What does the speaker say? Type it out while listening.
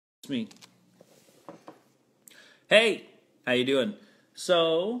me. Hey, how you doing?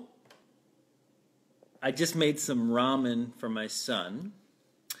 So, I just made some ramen for my son,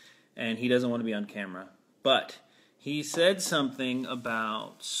 and he doesn't want to be on camera, but he said something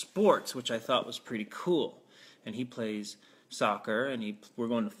about sports, which I thought was pretty cool. And he plays soccer, and we're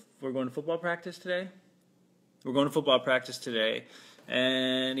going to football practice today. We're going to football practice today,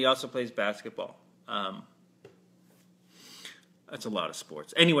 and he also plays basketball. That's a lot of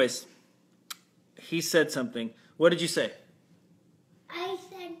sports. Anyways, he said something. What did you say? I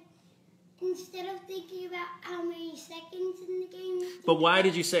said, instead of thinking about how many seconds in the game... But why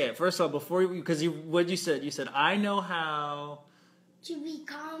did you say it? First of all, because what you said? You said, I know how... to be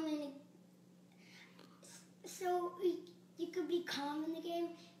calm so you could be calm in the game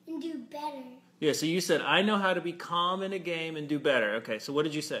and do better. Yeah, so you said, I know how to be calm in a game and do better. Okay, so what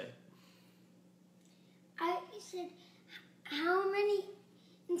did you say? I said,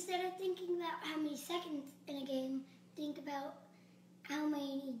 instead of thinking about how many seconds in a game, think about how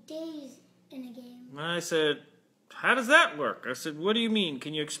many days in a game. I said, how does that work? I said, what do you mean?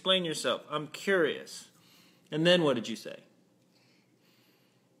 Can you explain yourself? I'm curious. And then what did you say?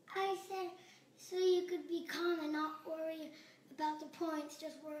 I said, so you could be calm and not worry about the points,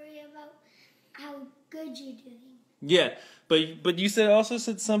 just worry about how good you're doing. Yeah, but you also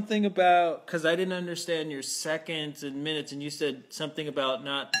said something about, because I didn't understand your seconds and minutes, and you said something about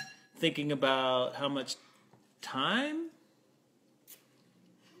not thinking about how much time?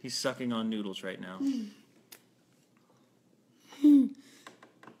 He's sucking on noodles right now.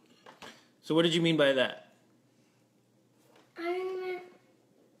 So what did you mean by that? I meant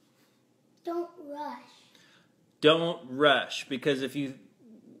don't rush. Don't rush, because if you...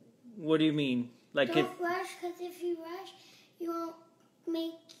 What do you mean? Don't rush, because if you rush, you won't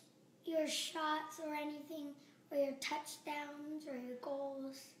make your shots or anything, or your touchdowns or your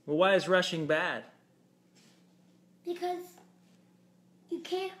goals. Well, why is rushing bad? Because you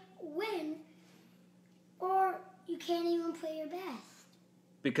can't win, or you can't even play your best.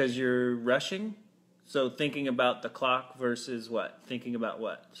 Because you're rushing? So thinking about the clock versus what? Thinking about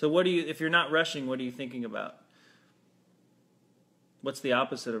what? So if you're not rushing, what are you thinking about? What's the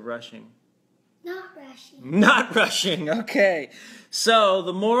opposite of rushing? Not rushing. Not rushing, okay. So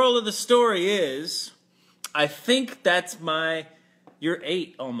the moral of the story is, I think that's you're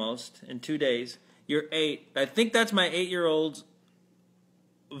 8 almost, in 2 days. You're 8. I think that's my 8-year-old's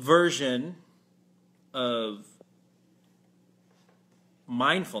version of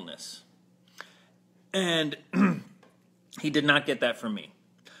mindfulness. And he did not get that from me.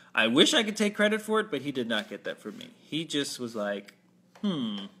 I wish I could take credit for it, but he did not get that from me. He just was like,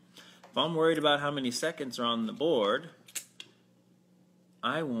 if I'm worried about how many seconds are on the board,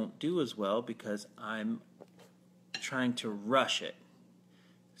 I won't do as well because I'm trying to rush it.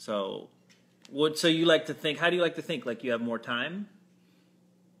 So you like to think, how do you like to think? Like you have more time?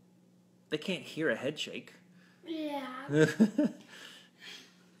 They can't hear a head shake. Yeah.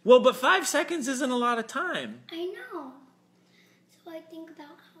 Well, but 5 seconds isn't a lot of time. I know. So I think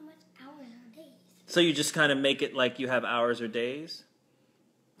about how much hours or days. So you just kind of make it like you have hours or days?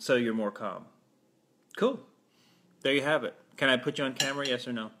 So you're more calm. Cool. There you have it. Can I put you on camera, yes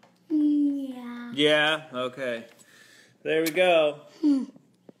or no? Yeah. Yeah? Okay. There we go.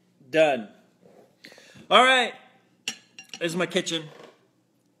 Done. All right. This is my kitchen.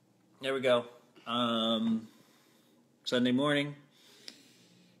 There we go. Sunday morning.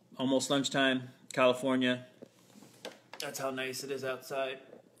 Almost lunchtime. California. That's how nice it is outside.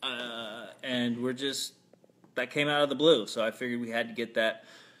 And that came out of the blue. So I figured we had to get that.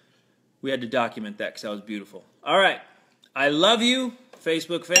 We had to document that because that was beautiful. All right. I love you,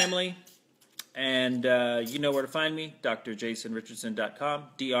 Facebook family. And you know where to find me, DRjRICHardson.com,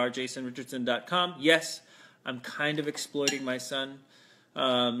 DRJasonRichardson.com. Yes, I'm kind of exploiting my son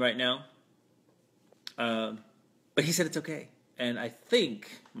right now. But he said it's okay. And I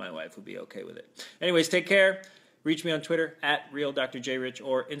think my wife would be okay with it. Anyways, take care. Reach me on Twitter, @RealDrJRich,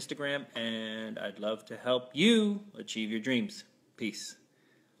 or Instagram. And I'd love to help you achieve your dreams. Peace.